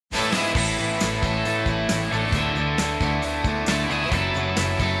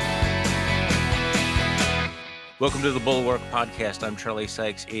Welcome to the Bulwark Podcast. I'm Charlie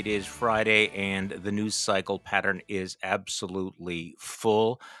Sykes. It is Friday, and the news cycle pattern is absolutely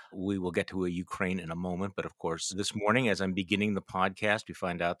full. We will get to Ukraine in a moment, but of course, this morning, as I'm beginning the podcast, we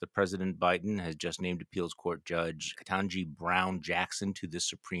find out that President Biden has just named appeals court judge Ketanji Brown Jackson to the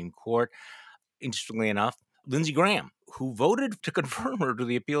Supreme Court. Interestingly enough, Lindsey Graham, who voted to confirm her to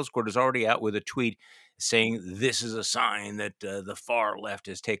the appeals court, is already out with a tweet saying this is a sign that the far left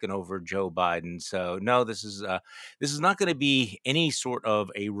has taken over Joe Biden. So no, this is not going to be any sort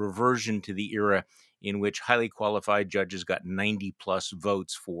of a reversion to the era in which highly qualified judges got 90 plus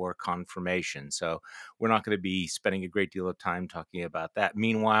votes for confirmation. So we're not going to be spending a great deal of time talking about that.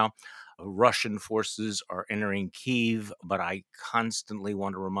 Meanwhile, Russian forces are entering Kyiv, but I constantly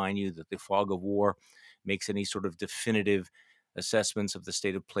want to remind you that the fog of war makes any sort of definitive assessments of the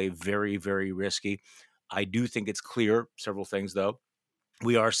state of play very, very risky. I do think it's clear, several things though.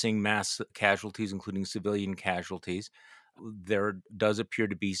 We are seeing mass casualties, including civilian casualties. There does appear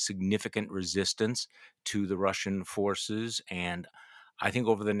to be significant resistance to the Russian forces. And I think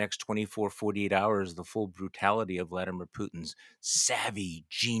over the next 24, 48 hours, the full brutality of Vladimir Putin's savvy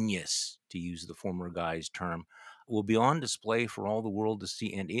genius, to use the former guy's term, will be on display for all the world to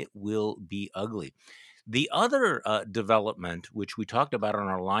see, and it will be ugly. The other development, which we talked about on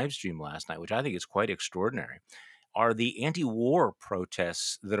our live stream last night, which I think is quite extraordinary, are the anti-war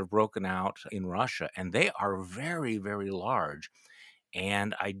protests that have broken out in Russia, and they are very, very large.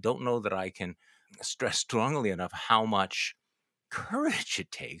 And I don't know that I can stress strongly enough how much courage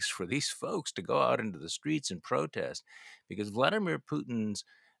it takes for these folks to go out into the streets and protest, because Vladimir Putin's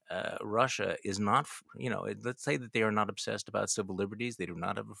Russia is not, let's say that they are not obsessed about civil liberties. They do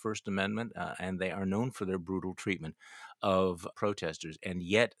not have a First Amendment, and they are known for their brutal treatment of protesters. And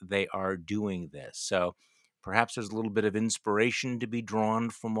yet they are doing this. So perhaps there's a little bit of inspiration to be drawn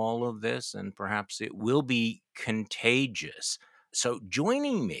from all of this, and perhaps it will be contagious. So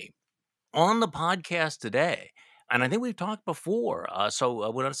joining me on the podcast today, and I think we've talked before. So I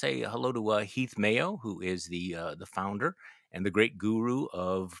want to say hello to Heath Mayo, who is the founder and the great guru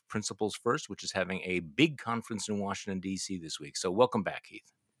of Principles First, which is having a big conference in Washington, D.C. this week. So welcome back,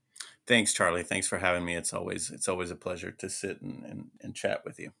 Heath. Thanks, Charlie. Thanks for having me. It's always a pleasure to sit and chat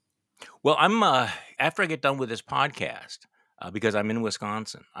with you. Well, I'm after I get done with this podcast, because I'm in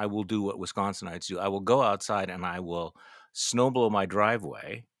Wisconsin, I will do what Wisconsinites do. I will go outside and I will snowblow my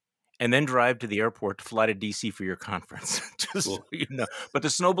driveway, and then drive to the airport to fly to DC for your conference, just Well, so you know. But the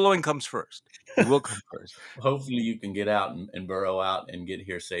snowblowing comes first. It will come first. hopefully you can get out and burrow out and get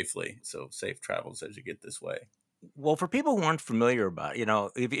here safely. So safe travels as you get this way. Well, for people who aren't familiar about,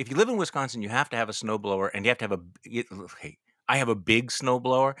 if you live in Wisconsin, you have to have a snowblower, and you have to have hey, I have a big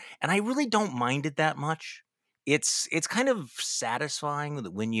snowblower, and I really don't mind it that much. It's kind of satisfying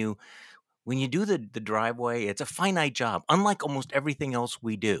that when you do the driveway, it's a finite job, unlike almost everything else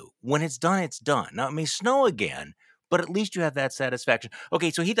we do. When it's done, it's done. Now, it may snow again, but at least you have that satisfaction. Okay,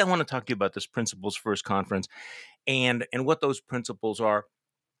 so Heath, I want to talk to you about this Principles First conference and what those principles are.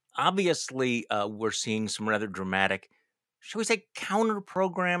 Obviously, we're seeing some rather dramatic, shall we say,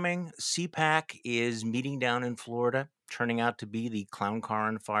 counter-programming. CPAC is meeting down in Florida, turning out to be the clown car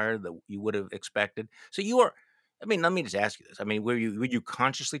on fire that you would have expected. So you are, let me just ask you this. Were you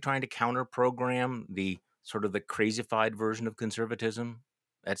consciously trying to counter-program the sort of the crazified version of conservatism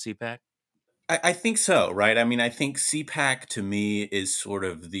at CPAC? I think so, right? I think CPAC to me is sort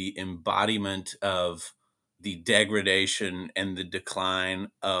of the embodiment of the degradation and the decline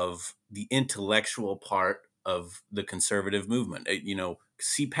of the intellectual part of the conservative movement.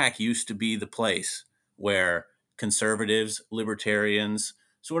 CPAC used to be the place where conservatives, libertarians,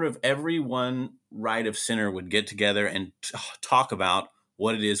 sort of everyone right of center would get together and talk about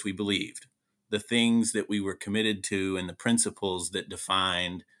what it is we believed, the things that we were committed to, and the principles that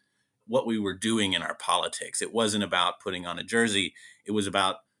defined what we were doing in our politics. It wasn't about putting on a jersey. It was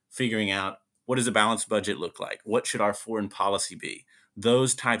about figuring out, what does a balanced budget look like? What should our foreign policy be?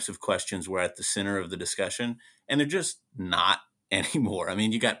 Those types of questions were at the center of the discussion, and they're just not anymore.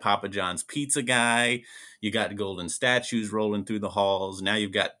 You got Papa John's pizza guy, you got golden statues rolling through the halls. Now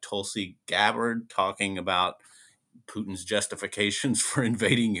you've got Tulsi Gabbard talking about Putin's justifications for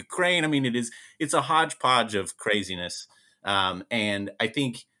invading Ukraine. It's a hodgepodge of craziness. And I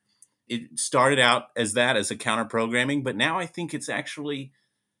think it started out as a counter programming, but now I think it's actually,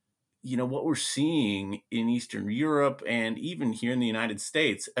 what we're seeing in Eastern Europe and even here in the United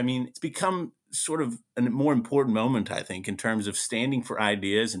States. It's become sort of a more important moment, I think, in terms of standing for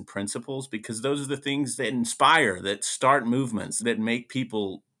ideas and principles, because those are the things that inspire, that start movements, that make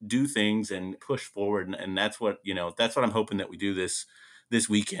people do things and push forward. And that's what I'm hoping that we do this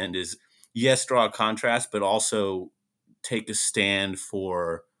weekend, is yes, draw a contrast, but also take a stand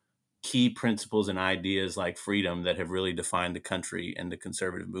for key principles and ideas like freedom that have really defined the country and the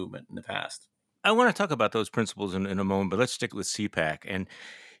conservative movement in the past. I want to talk about those principles in a moment, but let's stick with CPAC. And,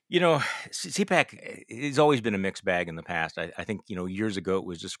 you know, CPAC has always been a mixed bag in the past. I think, years ago it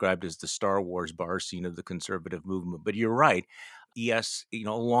was described as the Star Wars bar scene of the conservative movement. But you're right. Yes,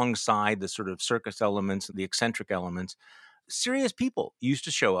 alongside the sort of circus elements, the eccentric elements, serious people used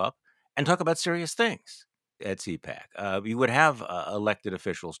to show up and talk about serious things at CPAC. You would have elected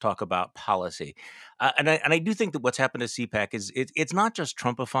officials talk about policy, and I do think that what's happened to CPAC is it's not just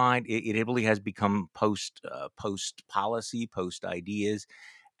Trumpified. It really has become post policy, post ideas,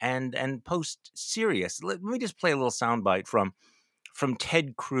 and post serious. Let me just play a little soundbite from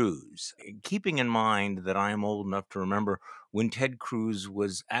Ted Cruz, keeping in mind that I am old enough to remember when Ted Cruz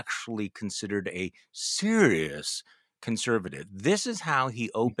was actually considered a serious conservative. This is how he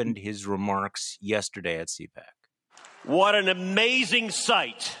opened his remarks yesterday at CPAC. What an amazing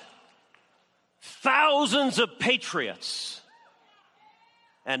sight. Thousands of patriots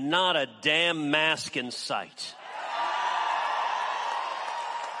and not a damn mask in sight.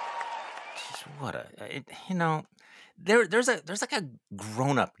 What there's like a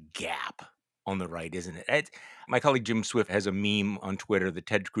grown up gap on the right, isn't it? My colleague Jim Swift has a meme on Twitter that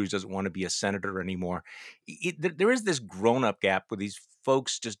Ted Cruz doesn't want to be a senator anymore. There is this grown up gap where these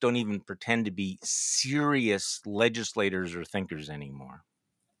folks just don't even pretend to be serious legislators or thinkers anymore.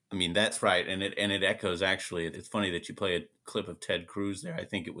 I mean, that's right, and it echoes. Actually, it's funny that you play a clip of Ted Cruz there. I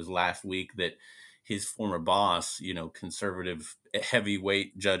think it was last week that his former boss, conservative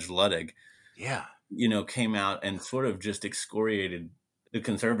heavyweight Judge Ludwig, Yeah. came out and sort of just excoriated the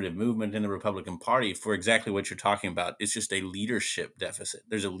conservative movement and the Republican Party for exactly what you're talking about. It's just a leadership deficit.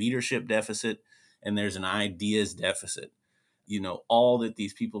 There's a leadership deficit and there's an ideas deficit. All that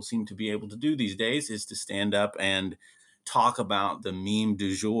these people seem to be able to do these days is to stand up and talk about the meme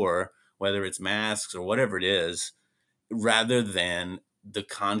du jour, whether it's masks or whatever it is, rather than the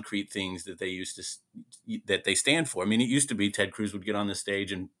concrete things that they that they stand for. I mean, it used to be Ted Cruz would get on the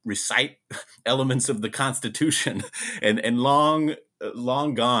stage and recite elements of the Constitution, and long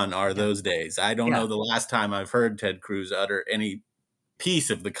gone are Yeah. those days. I don't Yeah. know the last time I've heard Ted Cruz utter any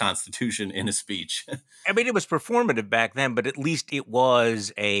piece of the Constitution in a speech. I mean, it was performative back then, but at least it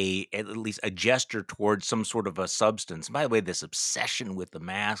was at least a gesture towards some sort of a substance. By the way, this obsession with the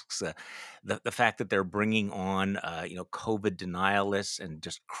masks, the fact that they're bringing on, COVID denialists and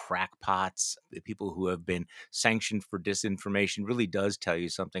just crackpots, the people who have been sanctioned for disinformation, really does tell you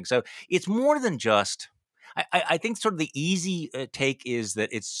something. So it's more than just. I think sort of the easy take is that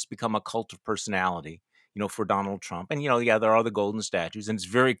it's become a cult of personality. For Donald Trump. And, yeah, there are the golden statues. And it's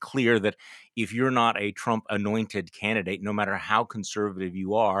very clear that if you're not a Trump anointed candidate, no matter how conservative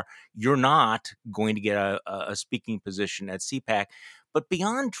you are, you're not going to get a speaking position at CPAC. But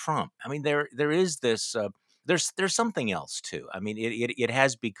beyond Trump, I mean, there is this. There's something else too. I mean, it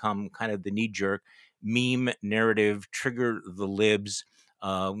has become kind of the knee jerk meme narrative, trigger the libs,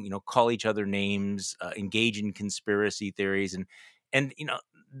 call each other names, engage in conspiracy theories, and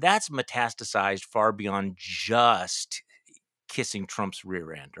that's metastasized far beyond just kissing Trump's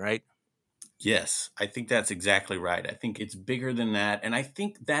rear end, right? Yes, I think that's exactly right. I think it's bigger than that. And I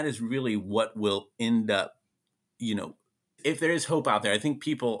think that is really what will end up, you know, if there is hope out there. I think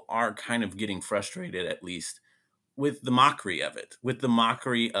people are kind of getting frustrated, at least, with the mockery of it, with the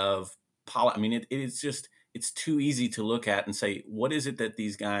mockery of I mean, it's too easy to look at and say, what is it that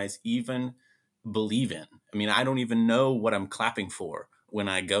these guys even believe in? I mean, I don't even know what I'm clapping for when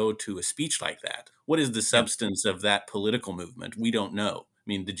I go to a speech like that. What is the Yeah, substance of that political movement? We don't know. I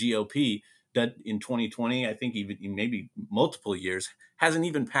mean, the GOP that in 2020, I think even in maybe multiple years, hasn't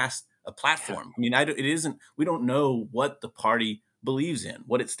even passed a yeah. platform. I mean, it isn't. We don't know what the party believes in,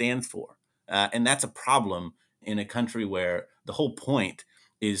 what it stands for, and that's a problem in a country where the whole point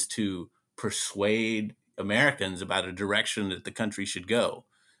is to persuade Americans about a direction that the country should go.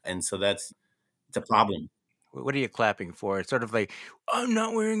 And so it's a problem. What are you clapping for? It's sort of like, I'm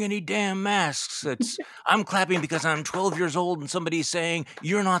not wearing any damn masks. I'm clapping because I'm 12 years old and somebody's saying,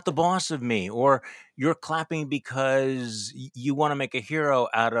 you're not the boss of me. Or you're clapping because you want to make a hero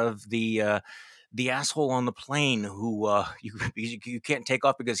out of the asshole on the plane who you can't take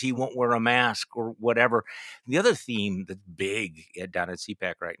off because he won't wear a mask or whatever. The other theme that's big down at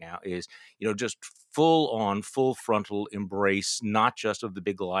CPAC right now is, just full frontal embrace, not just of the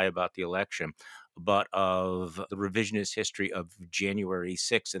big lie about the election, but of the revisionist history of January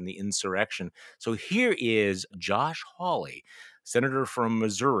 6th and the insurrection. So here is Josh Hawley, senator from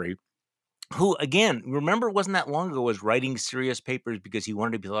Missouri, who, again, remember, wasn't that long ago, was writing serious papers because he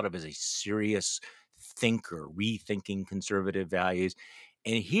wanted to be thought of as a serious thinker, rethinking conservative values.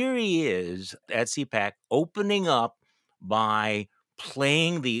 And here he is at CPAC opening up by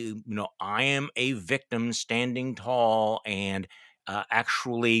playing I am a victim, standing tall, and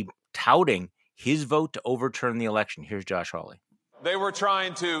actually touting his vote to overturn the election. Here's Josh Hawley. They were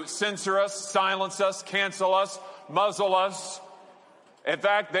trying to censor us, silence us, cancel us, muzzle us. In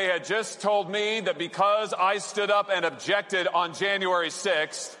fact, they had just told me that because I stood up and objected on January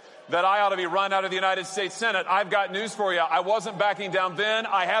 6th, that I ought to be run out of the United States Senate. I've got news for you. I wasn't backing down then.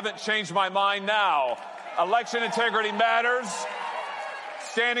 I haven't changed my mind now. Election integrity matters.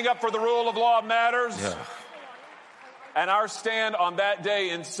 Standing up for the rule of law matters. Yeah. And our stand on that day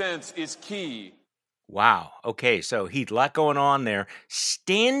and since is key. Wow. Okay. So, Heath, a lot going on there.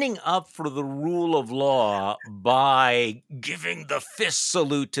 Standing up for the rule of law by giving the fist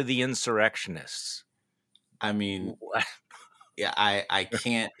salute to the insurrectionists. I mean, yeah, I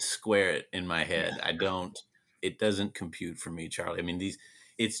can't square it in my head. It doesn't compute for me, Charlie. I mean,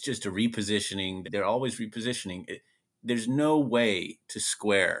 it's just a repositioning. They're always repositioning. There's no way to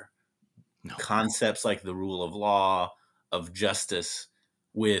square concepts like the rule of law, of justice,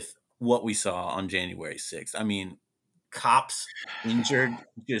 with what we saw on January 6th. I mean, cops injured,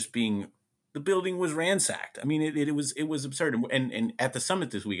 the building was ransacked. I mean, it was absurd. And at the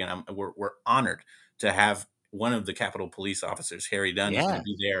summit this weekend, we're honored to have one of the Capitol Police officers, Harry Dunn, is going to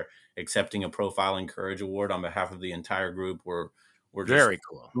be there accepting a Profile in Courage award on behalf of the entire group. We're very just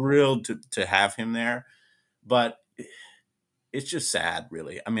cool, thrilled to have him there. But it's just sad,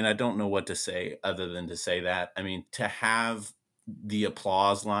 really. I mean, I don't know what to say other than to say that. I mean, to have the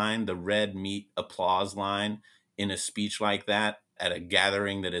applause line, the red meat applause line in a speech like that at a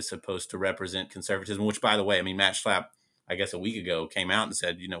gathering that is supposed to represent conservatism, which, by the way, I mean, Matt Schlapp, I guess a week ago, came out and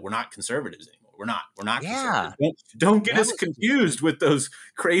said, we're not conservatives anymore. We're not conservatives. Don't get us confused with those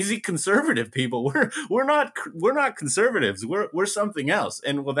crazy conservative people. We're not conservatives. We're something else.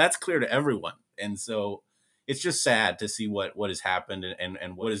 And well, that's clear to everyone. And so it's just sad to see what has happened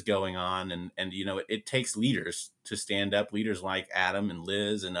and what is going on. And it takes leaders to stand up, leaders like Adam and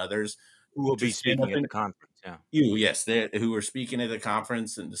Liz and others who will be speaking at the conference. Yeah. Yes, who are speaking at the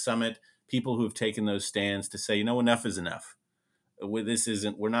conference and the summit, people who have taken those stands to say, enough is enough. This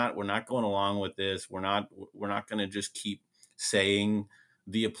isn't, we're not going along with this. We're not going to just keep saying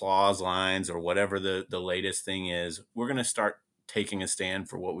the applause lines or whatever the latest thing is. We're going to start taking a stand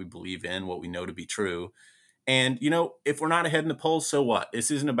for what we believe in, what we know to be true. And, if we're not ahead in the polls, so what? This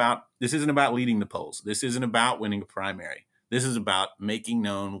isn't about leading the polls. This isn't about winning a primary. This is about making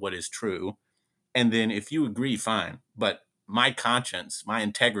known what is true. And then if you agree, fine. But my conscience, my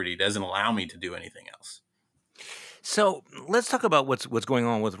integrity doesn't allow me to do anything else. So let's talk about what's going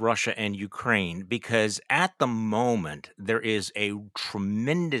on with Russia and Ukraine, because at the moment, there is a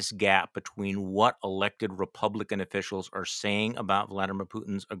tremendous gap between what elected Republican officials are saying about Vladimir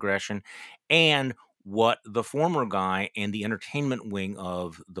Putin's aggression and what the former guy and the entertainment wing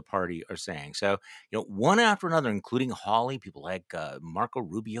of the party are saying. So, one after another, including Hawley, people like Marco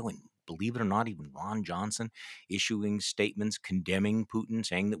Rubio, and believe it or not, even Ron Johnson, issuing statements condemning Putin,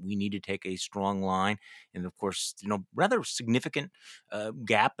 saying that we need to take a strong line. And of course, rather significant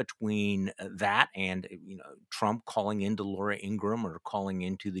gap between that and, Trump calling into Laura Ingraham or calling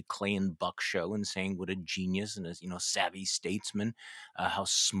into the Clay and Buck show and saying what a genius and a, savvy statesman, how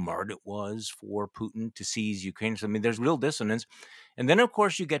smart it was for Putin to seize Ukraine. So, I mean, there's real dissonance. And then, of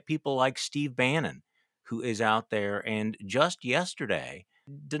course, you get people like Steve Bannon, who is out there and just yesterday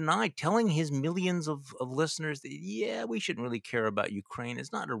denied, telling his millions of listeners that, we shouldn't really care about Ukraine.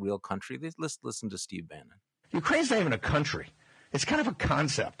 It's not a real country. Let's listen to Steve Bannon. Ukraine's not even a country. It's kind of a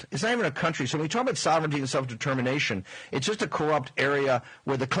concept. It's not even a country. So when we talk about sovereignty and self-determination, it's just a corrupt area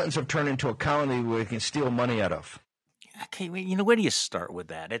where the Clintons have turned into a colony where we can steal money out of. Okay, where do you start with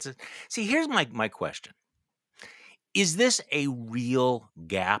that? See, here's my question. Is this a real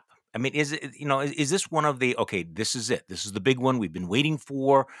gap? I mean, is it, is this one of the, okay, this is it. This is the big one we've been waiting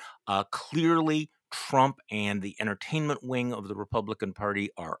for. Clearly, Trump and the entertainment wing of the Republican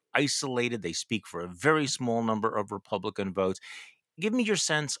Party are isolated. They speak for a very small number of Republican votes. Give me your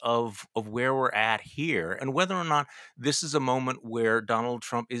sense of where we're at here and whether or not this is a moment where Donald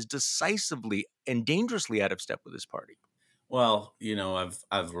Trump is decisively and dangerously out of step with his party. Well,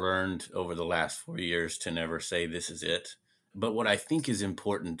 I've learned over the last 4 years to never say this is it. But what I think is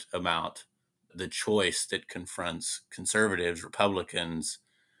important about the choice that confronts conservatives, Republicans,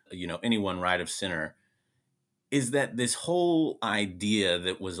 anyone right of center, is that this whole idea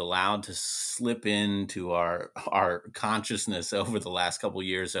that was allowed to slip into our consciousness over the last couple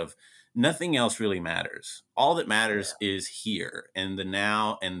years of nothing else really matters. All that matters is here and the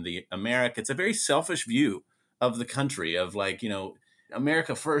now and the America. It's a very selfish view of the country of like,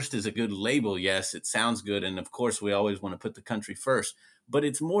 America first is a good label. Yes, it sounds good. And of course, we always want to put the country first. But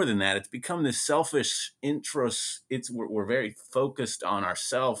it's more than that. It's become this selfish interest. We're very focused on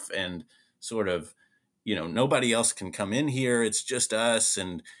ourself and sort of, nobody else can come in here. It's just us.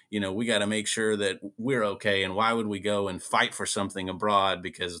 And, we got to make sure that we're okay. And why would we go and fight for something abroad?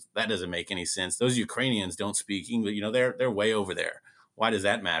 Because that doesn't make any sense. Those Ukrainians don't speak English. They're way over there. Why does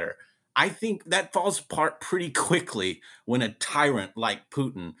that matter? I think that falls apart pretty quickly when a tyrant like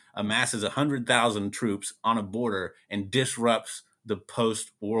Putin amasses 100,000 troops on a border and disrupts the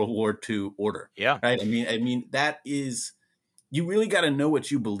post World War II order. Yeah. Right. I mean, that is, you really got to know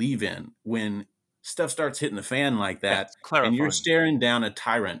what you believe in when stuff starts hitting the fan like Yeah, that it's and you're clarifying. staring down a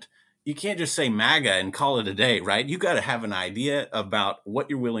tyrant. You can't just say MAGA and call it a day, right? You got to have an idea about what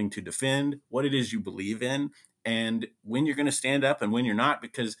you're willing to defend, what it is you believe in, and when you're going to stand up and when you're not.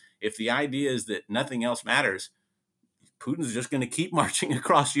 Because if the idea is that nothing else matters, Putin's just going to keep marching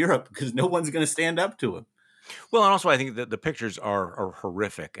across Europe because no one's going to stand up to him. Well, and also I think that the pictures are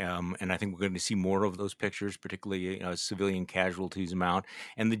horrific, and I think we're going to see more of those pictures, particularly as civilian casualties amount,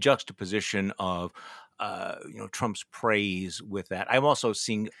 and the juxtaposition of Trump's praise with that. I'm also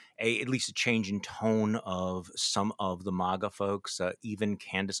seeing at least a change in tone of some of the MAGA folks. Even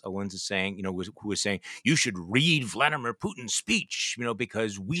Candace Owens is saying, who was saying you should read Vladimir Putin's speech,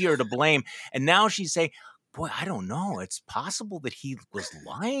 because we are to blame, and now she's saying, boy, I don't know. It's possible that he was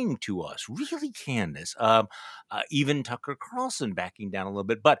lying to us. Really, Candace? Even Tucker Carlson backing down a little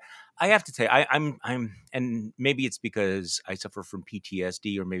bit. But I have to tell you, and maybe it's because I suffer from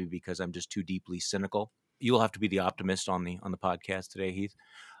PTSD, or maybe because I'm just too deeply cynical. You'll have to be the optimist on the podcast today, Heath.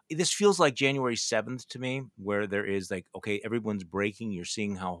 This feels like January 7th to me, where there is like, okay, everyone's breaking. You're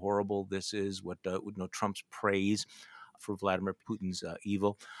seeing how horrible this is. What Trump's praise for Vladimir Putin's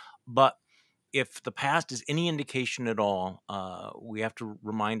evil, but if the past is any indication at all, we have to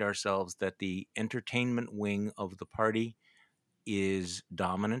remind ourselves that the entertainment wing of the party is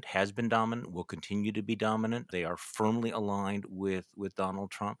dominant, has been dominant, will continue to be dominant. They are firmly aligned with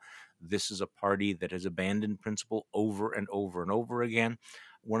Donald Trump. This is a party that has abandoned principle over and over and over again.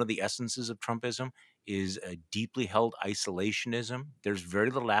 One of the essences of Trumpism is a deeply held isolationism. There's very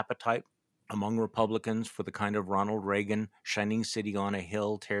little appetite among Republicans for the kind of Ronald Reagan shining city on a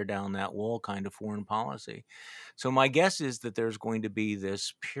hill, tear down that wall kind of foreign policy. So my guess is that there's going to be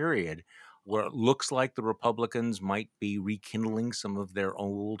this period where it looks like the Republicans might be rekindling some of their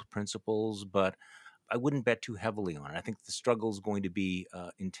old principles, but I wouldn't bet too heavily on it. I think the struggle is going to be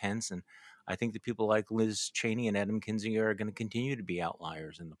intense, and I think that people like Liz Cheney and Adam Kinzinger are going to continue to be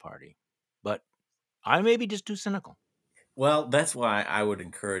outliers in the party. But I may be just too cynical. Well, that's why I would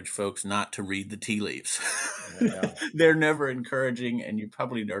encourage folks not to read the tea leaves. Yeah. They're never encouraging, and you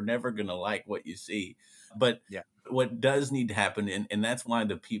probably are never going to like what you see. But Yeah. what does need to happen, and that's why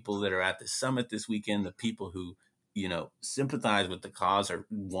the people that are at the summit this weekend, the people who, sympathize with the cause are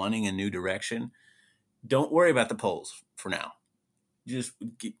wanting a new direction, don't worry about the polls for now. Just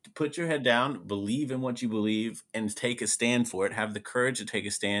put your head down, believe in what you believe, and take a stand for it. Have the courage to take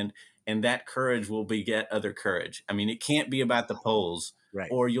a stand, and that courage will beget other courage. I mean, it can't be about the polls, Right.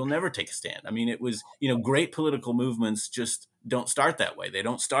 or you'll never take a stand. I mean, it was, great political movements just don't start that way. They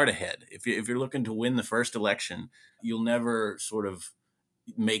don't start ahead. If you're looking to win the first election, you'll never sort of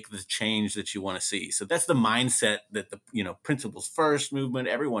make the change that you want to see. So that's the mindset that the principles first movement,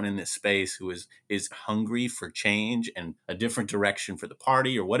 everyone in this space who is hungry for change and a different direction for the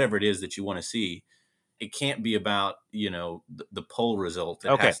party or whatever it is that you want to see. It can't be about the poll result. It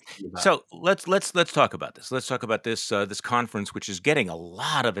Okay, has to be about. so let's talk about this. Let's talk about this conference, which is getting a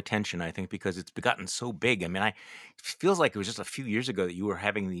lot of attention, I think, because it's gotten so big. I mean, it feels like it was just a few years ago that you were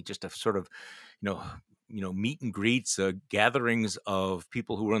having just a sort of, meet and greets, gatherings of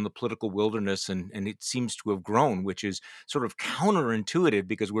people who were in the political wilderness, and it seems to have grown, which is sort of counterintuitive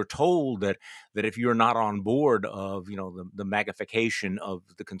because we're told that if you're not on board of the magnification of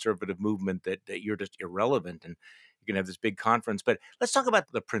the conservative movement, that you're just irrelevant and you're going to have this big conference. But let's talk about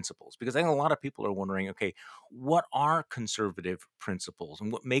the principles, because I think a lot of people are wondering, okay, what are conservative principles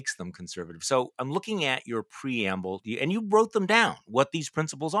and what makes them conservative? So I'm looking at your preamble, and you wrote them down, what these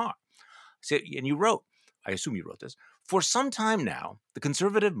principles are. So, and you wrote, I assume you wrote this, for some time now, the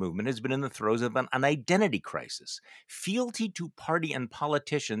conservative movement has been in the throes of an identity crisis. Fealty to party and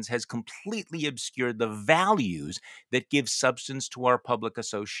politicians has completely obscured the values that give substance to our public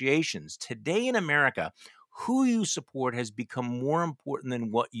associations. Today in America, Who you support has become more important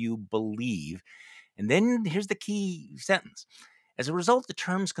than what you believe. And then here's the key sentence. As a result, the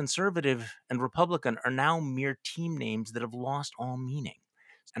terms conservative and Republican are now mere team names that have lost all meaning.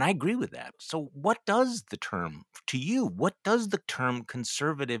 And I agree with that. So, what does the term, to you, what does the term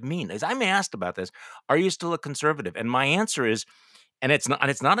conservative mean? As I'm asked about this, are you still a conservative? And my answer is,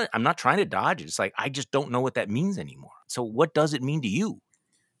 I'm not trying to dodge it. It's like, I just don't know what that means anymore. So, what does it mean to you?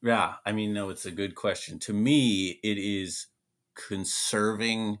 Yeah, I mean, no, it's a good question. To me, it is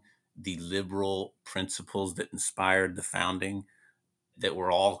conserving the liberal principles that inspired the founding, that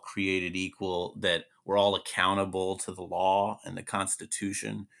we're all created equal, that we're all accountable to the law and the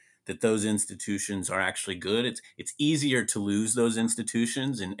Constitution, that those institutions are actually good. It's easier to lose those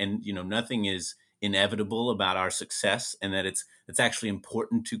institutions, and nothing is inevitable about our success, and that it's actually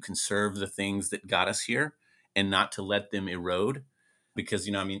important to conserve the things that got us here and not to let them erode. Because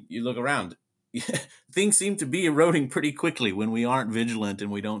I mean, you look around, things seem to be eroding pretty quickly when we aren't vigilant and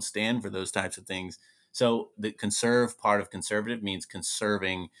we don't stand for those types of things. So the conserve part of conservative means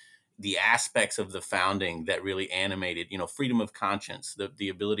conserving the aspects of the founding that really animated, freedom of conscience, the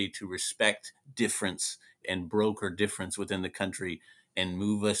ability to respect difference and broker difference within the country and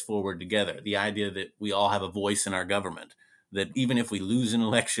move us forward together. The idea that we all have a voice in our government, that even if we lose an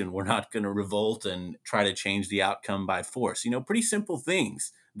election, we're not going to revolt and try to change the outcome by force. Pretty simple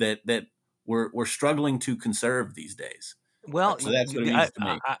things that we're struggling to conserve these days. Well, So that's what it means to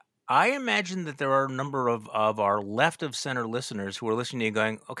me. I imagine that there are a number of our left of center listeners who are listening to you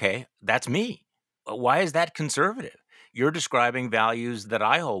going, okay, that's me. Why is that conservative? You're describing values that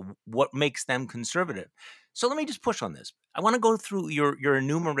I hold. What makes them conservative? So let me just push on this. I want to go through your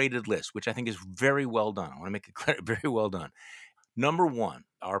enumerated list, which I think is very well done. I want to make it clear, very well done. Number one,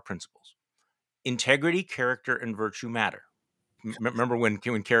 our principles: integrity, character, and virtue matter. Remember when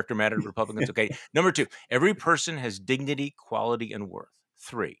character mattered to Republicans? Okay. Number two, every person has dignity, quality, and worth.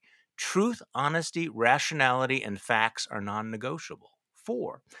 Three, truth, honesty, rationality, and facts are non-negotiable.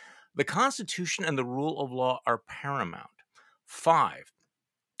 Four, the Constitution and the rule of law are paramount. Five,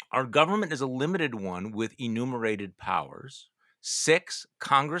 our government is a limited one with enumerated powers. Six,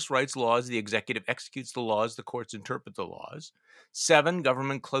 Congress writes laws, the executive executes the laws, the courts interpret the laws. Seven,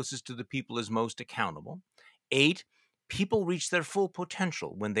 government closest to the people is most accountable. Eight, people reach their full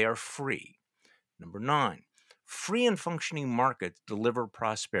potential when they are free. Number nine, free and functioning markets deliver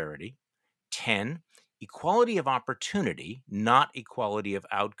prosperity. 10, equality of opportunity, not equality of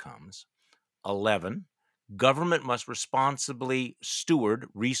outcomes. 11, government must responsibly steward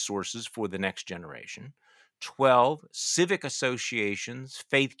resources for the next generation. 12, civic associations,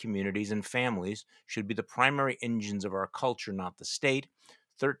 faith communities, and families should be the primary engines of our culture, not the state.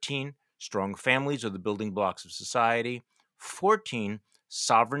 13, strong families are the building blocks of society. 14,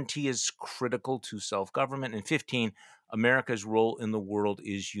 sovereignty is critical to self-government. And 15, America's role in the world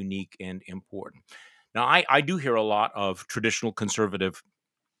is unique and important. Now, I do hear a lot of traditional conservative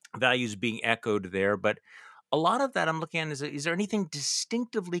values being echoed there, but a lot of that I'm looking at is there anything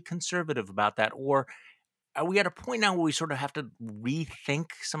distinctively conservative about that? Or are we at a point now where we sort of have to rethink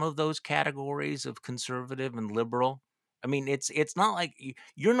some of those categories of conservative and liberal? I mean, it's not like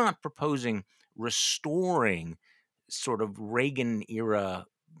you're not proposing restoring sort of Reagan era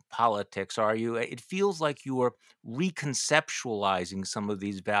politics, are you? It feels like you are reconceptualizing some of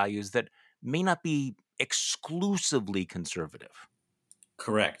these values that may not be exclusively conservative.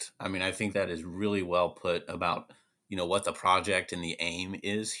 Correct. I mean, I think that is really well put about, what the project and the aim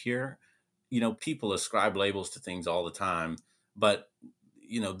is here. People ascribe labels to things all the time, but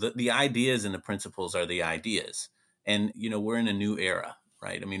the ideas and the principles are the ideas. And we're in a new era,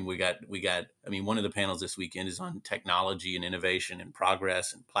 right? I mean, I mean, one of the panels this weekend is on technology and innovation and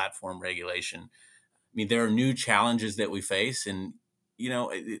progress and platform regulation. I mean, there are new challenges that we face, and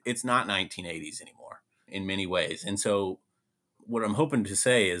it's not 1980s anymore in many ways. And so what I'm hoping to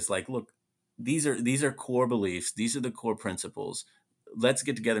say is, like, look, these are core beliefs. These are the core principles. Let's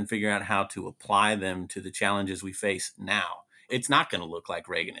get together and figure out how to apply them to the challenges we face now. It's not going to look like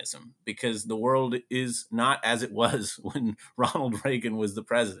Reaganism, because the world is not as it was when Ronald Reagan was the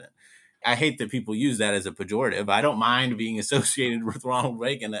president. I hate that people use that as a pejorative. I don't mind being associated with Ronald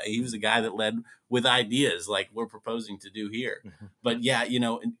Reagan. He was a guy that led with ideas like we're proposing to do here. But yeah,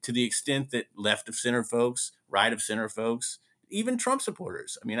 to the extent that left of center folks, right of center folks, even Trump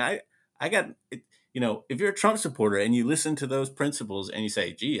supporters. I mean, I got, if you're a Trump supporter and you listen to those principles and you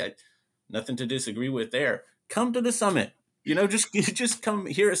say, gee, nothing to disagree with there, come to the summit. Just come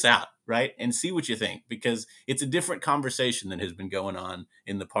hear us out, right? And see what you think, because it's a different conversation than has been going on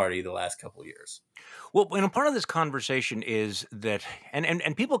in the party the last couple of years. Well, part of this conversation is that,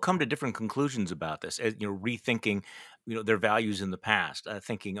 and people come to different conclusions about this, as, rethinking, their values in the past,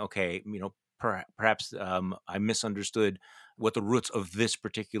 thinking, okay, perhaps I misunderstood what the roots of this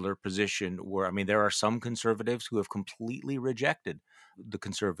particular position were. I mean, there are some conservatives who have completely rejected the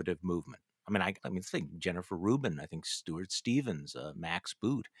conservative movement. I mean, think Jennifer Rubin, I think Stuart Stevens, Max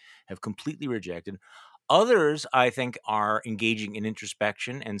Boot have completely rejected. Others, I think, are engaging in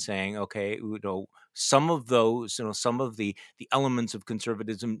introspection and saying, okay, some of those, some of the elements of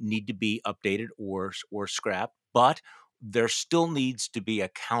conservatism need to be updated or scrapped, but there still needs to be a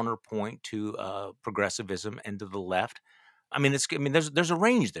counterpoint to progressivism and to the left. There's a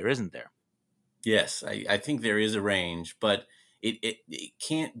range there, isn't there? Yes, I think there is a range, but it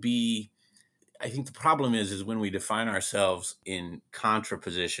can't be. I think the problem is when we define ourselves in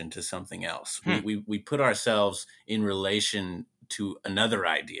contraposition to something else. We Hmm. we put ourselves in relation to another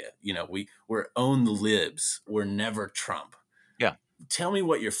idea. We're own the libs. We're never Trump. Yeah. Tell me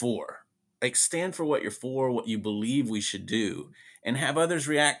what you're for. Like, stand for what you're for, what you believe we should do, and have others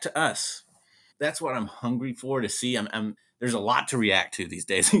react to us. That's what I'm hungry for to see. There's a lot to react to these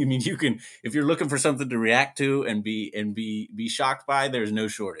days. I mean, you can, if you're looking for something to react to and be shocked by, there's no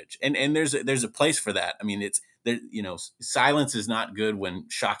shortage. And there's a place for that. I mean, it's there, silence is not good when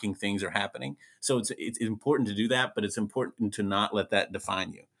shocking things are happening. So it's important to do that, but it's important to not let that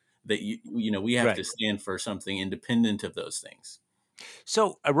define you. That we have Right. to stand for something independent of those things.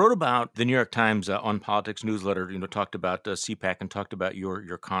 So I wrote about the New York Times on Politics newsletter. Talked about CPAC and talked about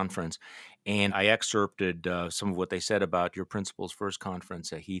your conference, and I excerpted some of what they said about your Principles First conference,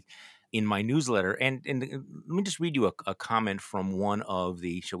 Heath, in my newsletter. And let me just read you a comment from one of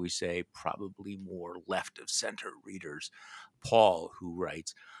the, shall we say, probably more left of center readers, Paul, who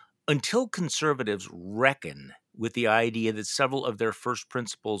writes, until conservatives reckon with the idea that several of their first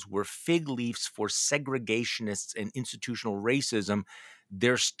principles were fig leaves for segregationists and institutional racism,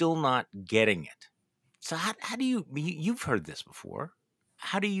 they're still not getting it. So how do you've heard this before?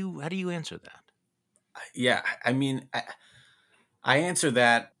 How do you answer that? Yeah, I mean, I answer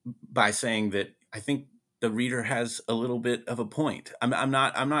that by saying that I think the reader has a little bit of a point. I'm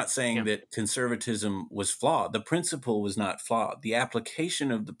not saying Yeah. that conservatism was flawed. The principle was not flawed. The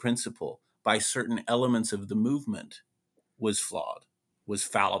application of the principle by certain elements of the movement was flawed, was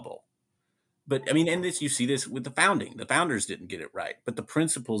fallible. But I mean, and this, you see this with the founding. The founders didn't get it right, but the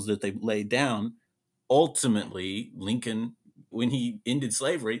principles that they laid down, ultimately, Lincoln, when he ended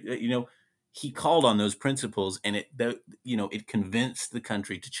slavery, he called on those principles, and it convinced the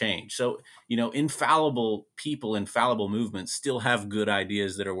country to change. So, infallible people, infallible movements still have good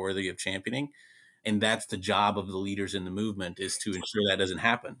ideas that are worthy of championing, and that's the job of the leaders in the movement, is to ensure that doesn't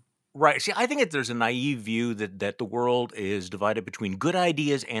happen. Right. See, I think that there's a naive view that the world is divided between good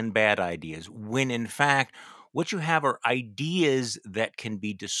ideas and bad ideas, when in fact, what you have are ideas that can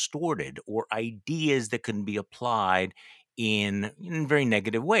be distorted or ideas that can be applied in very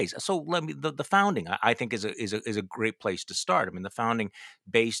negative ways. So the founding, I think, is a great place to start. I mean, the founding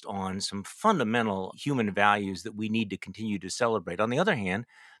based on some fundamental human values that we need to continue to celebrate. On the other hand,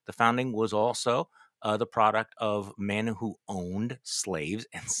 the founding was also the product of men who owned slaves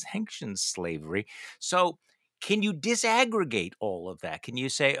and sanctioned slavery. So, can you disaggregate all of that? Can you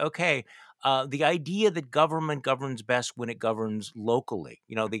say, okay, the idea that government governs best when it governs locally,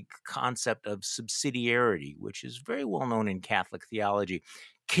 the concept of subsidiarity, which is very well known in Catholic theology,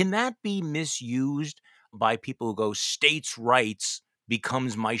 can that be misused by people who go, states' rights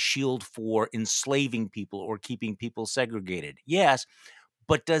becomes my shield for enslaving people or keeping people segregated? Yes,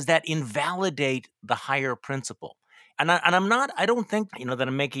 but does that invalidate the higher principle? I don't think, that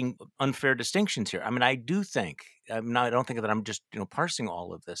I'm making unfair distinctions here. I mean, I do think, I don't think that I'm just, parsing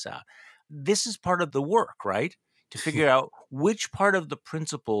all of this out. This is part of the work, right? To figure out which part of the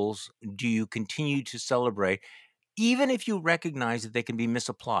principles do you continue to celebrate, even if you recognize that they can be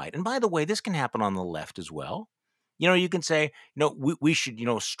misapplied. And by the way, this can happen on the left as well. You can say, we should,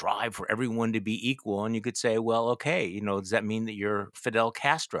 strive for everyone to be equal. And you could say, well, okay, does that mean that you're Fidel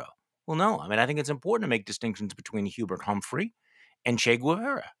Castro? Well, no. I mean, I think it's important to make distinctions between Hubert Humphrey and Che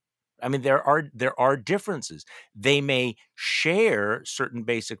Guevara. I mean, there are differences. They may share certain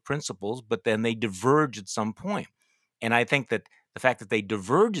basic principles, but then they diverge at some point. And I think that the fact that they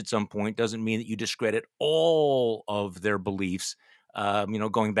diverge at some point doesn't mean that you discredit all of their beliefs,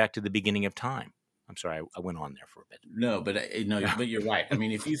 going back to the beginning of time. I'm sorry, I went on there for a bit. No, but no, but you're right. I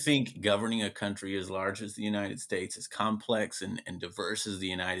mean, if you think governing a country as large as the United States, as complex and diverse as the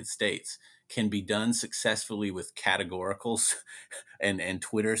United States, can be done successfully with categoricals and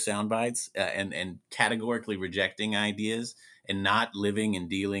Twitter sound bites, and categorically rejecting ideas and not living and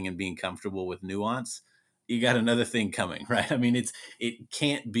dealing and being comfortable with nuance, you got another thing coming, right? I mean, it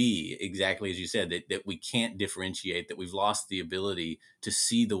can't be exactly as you said, that we can't differentiate, that we've lost the ability to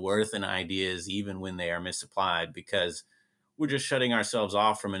see the worth in ideas even when they are misapplied, because we're just shutting ourselves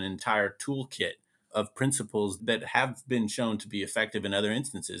off from an entire toolkit of principles that have been shown to be effective in other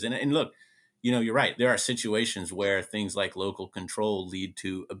instances. And look, you're right. There are situations where things like local control lead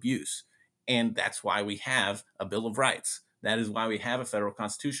to abuse. And that's why we have a Bill of Rights. That is why we have a federal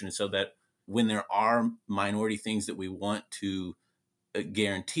constitution, so that when there are minority things that we want to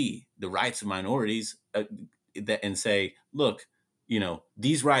guarantee the rights of minorities, and say, look,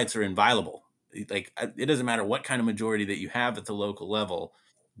 these rights are inviolable. Like, it doesn't matter what kind of majority that you have at the local level,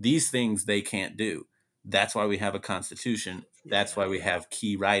 these things they can't do. That's why we have a constitution. That's Yeah. why we have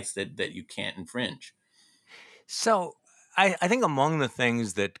key rights that you can't infringe. So I think among the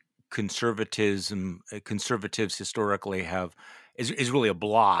things that conservatives historically have is really a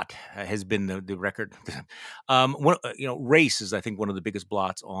blot, has been the record. Race is, I think, one of the biggest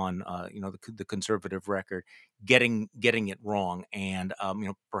blots on the conservative record, getting it wrong, and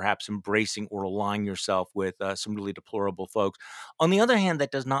perhaps embracing or aligning yourself with some really deplorable folks. On the other hand,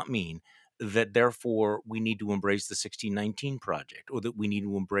 that does not mean that therefore we need to embrace the 1619 project, or that we need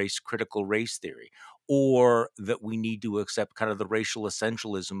to embrace critical race theory, or that we need to accept kind of the racial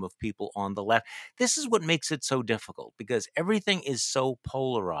essentialism of people on the left. This is what makes it so difficult, because everything is so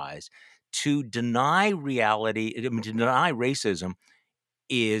polarized. To deny reality, I mean, to deny racism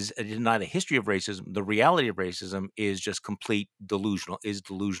is deny the history of racism. The reality of racism is just complete delusional,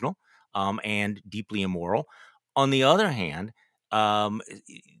 and deeply immoral. On the other hand,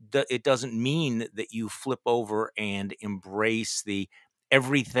 it doesn't mean that you flip over and embrace the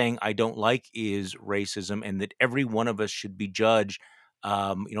everything I don't like is racism, and that every one of us should be judged,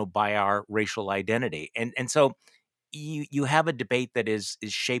 by our racial identity. And so you have a debate that is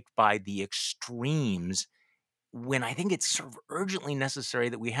shaped by the extremes, when I think it's sort of urgently necessary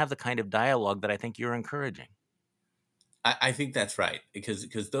that we have the kind of dialogue that I think you're encouraging. I think that's right,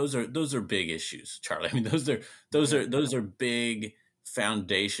 because those are big issues, Charlie. I mean, Yeah. those are big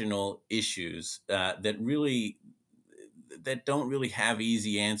foundational issues, that don't really have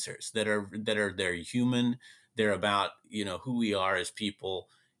easy answers. They're human. They're about who we are as people,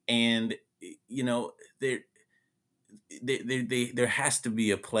 and there there has to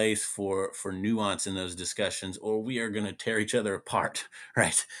be a place for nuance in those discussions, or we are going to tear each other apart,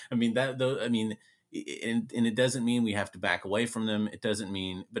 right? I mean that though. I mean, and it doesn't mean we have to back away from them. It doesn't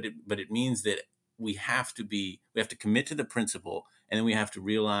mean, but it means that we have to commit to the principle, and then we have to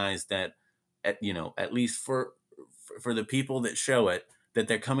realize that at least for the people that show it, that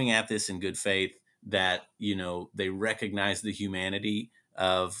they're coming at this in good faith, that they recognize the humanity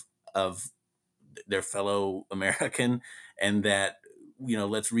of their fellow American, and that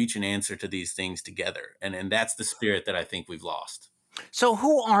let's reach an answer to these things together, and that's the spirit that I think we've lost. So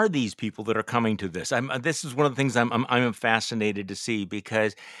who are these people that are coming to this? This is one of the things I'm fascinated to see,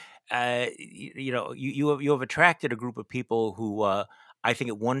 because you have attracted a group of people who, I think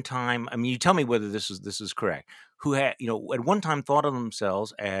at one time, I mean, you tell me whether this is correct, who had, at one time thought of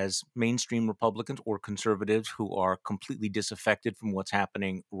themselves as mainstream Republicans or conservatives who are completely disaffected from what's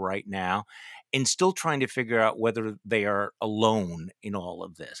happening right now, and still trying to figure out whether they are alone in all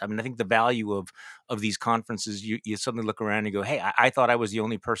of this. I mean, I think the value of these conferences, you suddenly look around and go, hey, I thought I was the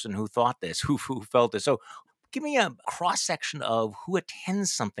only person who thought this, who felt this. So give me a cross section of who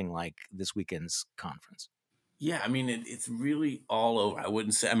attends something like this weekend's conference. Yeah, I mean, it's really all over. I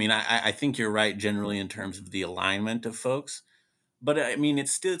wouldn't say. I mean, I think you're right generally in terms of the alignment of folks, but I mean,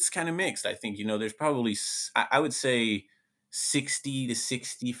 it's kind of mixed. I think there's probably I would say 60 to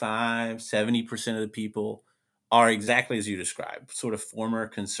 65, 70% of the people are exactly as you described, sort of former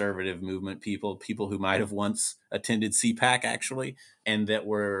conservative movement people who might have once attended CPAC actually, and that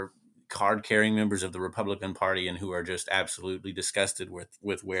were card carrying members of the Republican Party, and who are just absolutely disgusted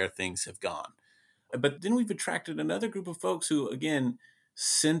with where things have gone. But then we've attracted another group of folks who, again,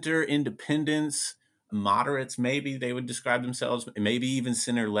 center independents, moderates, maybe they would describe themselves, maybe even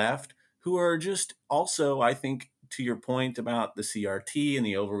center left, who are just also, I think, to your point about the CRT and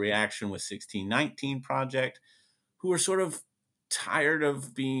the overreaction with 1619 project, who are sort of tired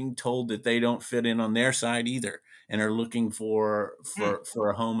of being told that they don't fit in on their side either, and are looking for Hmm. for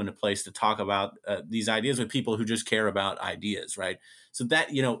a home and a place to talk about these ideas with people who just care about ideas, right? So that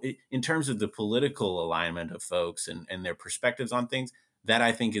in terms of the political alignment of folks and their perspectives on things, that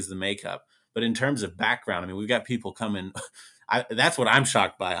I think is the makeup. But in terms of background, I mean, we've got people coming. That's what I'm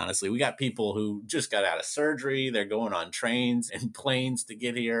shocked by, honestly. We got people who just got out of surgery. They're going on trains and planes to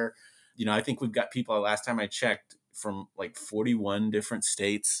get here. I think we've got people, last time I checked, from like 41 different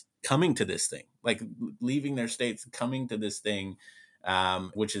states coming to this thing, like leaving their states, coming to this thing,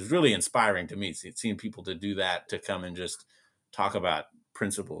 which is really inspiring to me. Seeing people to do that, to come and just talk about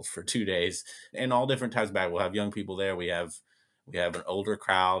principles for 2 days, and all different types of back. We'll have young people there. We have an older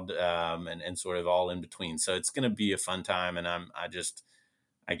crowd, and sort of all in between. So it's going to be a fun time, and I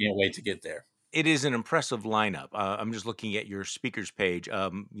can't wait to get there. It is an impressive lineup. I'm just looking at your speakers page.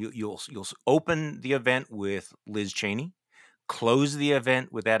 You'll open the event with Liz Cheney, close the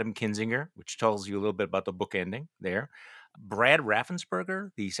event with Adam Kinzinger, which tells you a little bit about the book ending there. Brad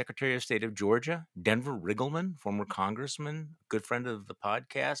Raffensperger, the Secretary of State of Georgia, Denver Riggleman, former congressman, good friend of the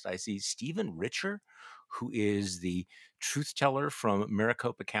podcast. I see Stephen Richer, who is the truth teller from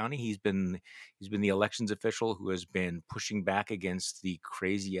Maricopa County. He's been the elections official who has been pushing back against the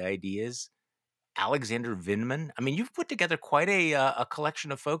crazy ideas. Alexander Vindman. I mean, you've put together quite a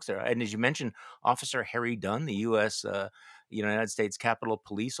collection of folks there. And as you mentioned, Officer Harry Dunn, the U.S. United States Capitol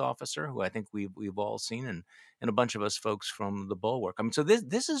Police officer, who I think we've all seen, and a bunch of us folks from the Bulwark. I mean, so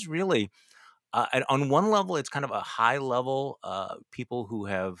this is really and on one level, it's kind of a high level people who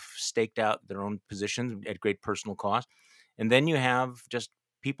have staked out their own positions at great personal cost, and then you have just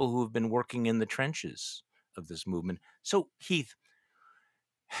people who have been working in the trenches of this movement. So, Heath,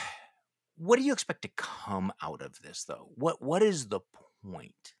 what do you expect to come out of this, though? What is the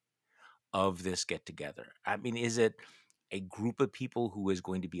point of this get together? I mean, is it a group of people who is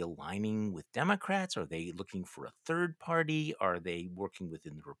going to be aligning with Democrats? Are they looking for a third party? Are they working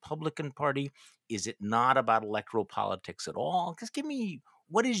within the Republican Party? Is it not about electoral politics at all? Just give me,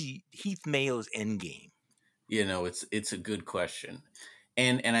 what is Heath Mayo's end game? It's a good question.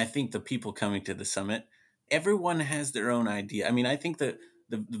 And I think the people coming to the summit, everyone has their own idea. I mean, I think that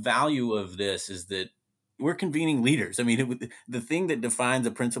the value of this is that we're convening leaders. I mean, the thing that defines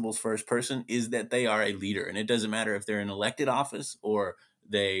a principles first person is that they are a leader. And it doesn't matter if they're in elected office or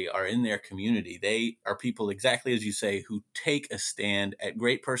they are in their community. They are people, exactly as you say, who take a stand at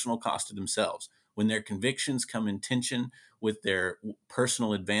great personal cost to themselves. When their convictions come in tension with their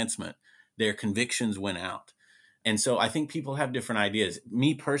personal advancement, their convictions win out. And so I think people have different ideas.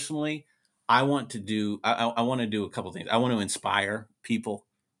 Me personally, I want to do a couple of things. I want to inspire people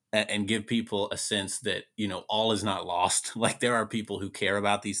and give people a sense that, all is not lost. Like, there are people who care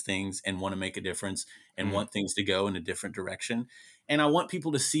about these things and want to make a difference and want things to go in a different direction. And I want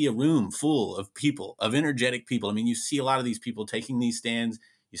people to see a room full of people, of energetic people. I mean, you see a lot of these people taking these stands.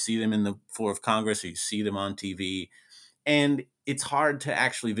 You see them in the floor of Congress, or you see them on TV. And it's hard to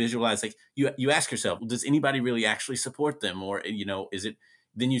actually visualize. Like, you ask yourself, well, does anybody really actually support them? Or, is it,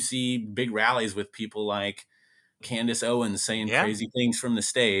 then you see big rallies with people like Candace Owens saying crazy things from the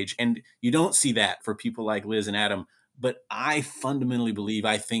stage. And you don't see that for people like Liz and Adam. But I fundamentally believe,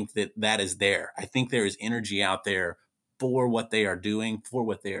 I think that is there. I think there is energy out there for what they are doing, for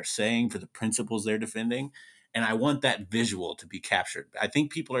what they are saying, for the principles they're defending. And I want that visual to be captured. I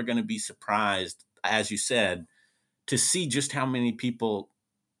think people are going to be surprised, as you said, to see just how many people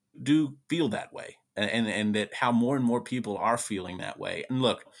do feel that way, and that how more and more people are feeling that way. And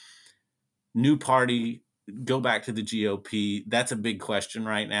look, new party, go back to the GOP. That's a big question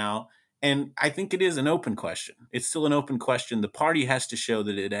right now. And I think it is an open question. It's still an open question. The party has to show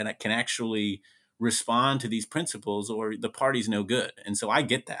that it can actually respond to these principles, or the party's no good. And so I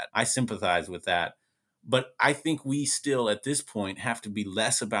get that. I sympathize with that. But I think we still, at this point, have to be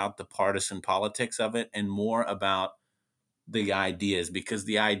less about the partisan politics of it and more about the ideas, because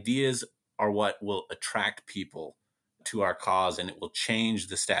the ideas are what will attract people to our cause, and it will change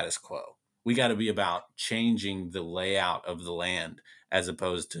the status quo. We got to be about changing the layout of the land, as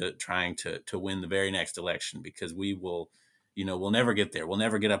opposed to trying to win the very next election, because we'll never get there. We'll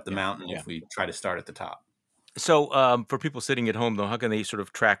never get up the mountain if we try to start at the top. So for people sitting at home, though, how can they sort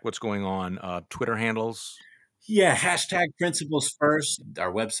of track what's going on? Twitter handles? Yeah, hashtag Principles First.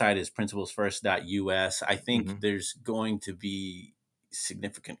 Our website is principlesfirst.us. I think there's going to be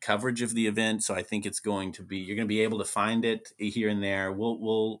significant coverage of the event, so I think you're going to be able to find it here and there.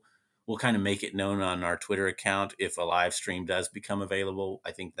 We'll kind of make it known on our Twitter account if a live stream does become available.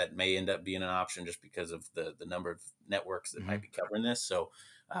 I think that may end up being an option, just because of the number of networks that might be covering this. So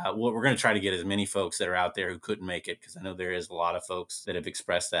we're going to try to get as many folks that are out there who couldn't make it, because I know there is a lot of folks that have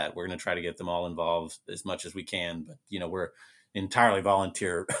expressed that. We're going to try to get them all involved as much as we can. But, we're entirely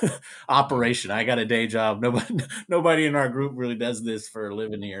volunteer operation. I got a day job. Nobody in our group really does this for a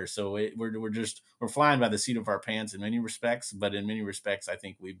living here. So we're flying by the seat of our pants in many respects. But in many respects, I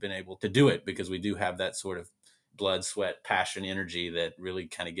think we've been able to do it because we do have that sort of blood, sweat, passion, energy that really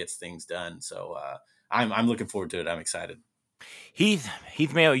kind of gets things done. So I'm looking forward to it. I'm excited. Heath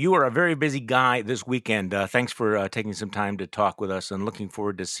Mayo, you are a very busy guy this weekend. Thanks for taking some time to talk with us, and looking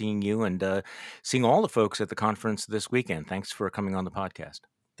forward to seeing you and seeing all the folks at the conference this weekend. Thanks for coming on the podcast.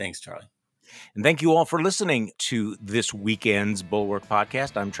 Thanks, Charlie. And thank you all for listening to this weekend's Bulwark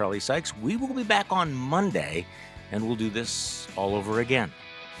podcast. I'm Charlie Sykes. We will be back on Monday, and we'll do this all over again.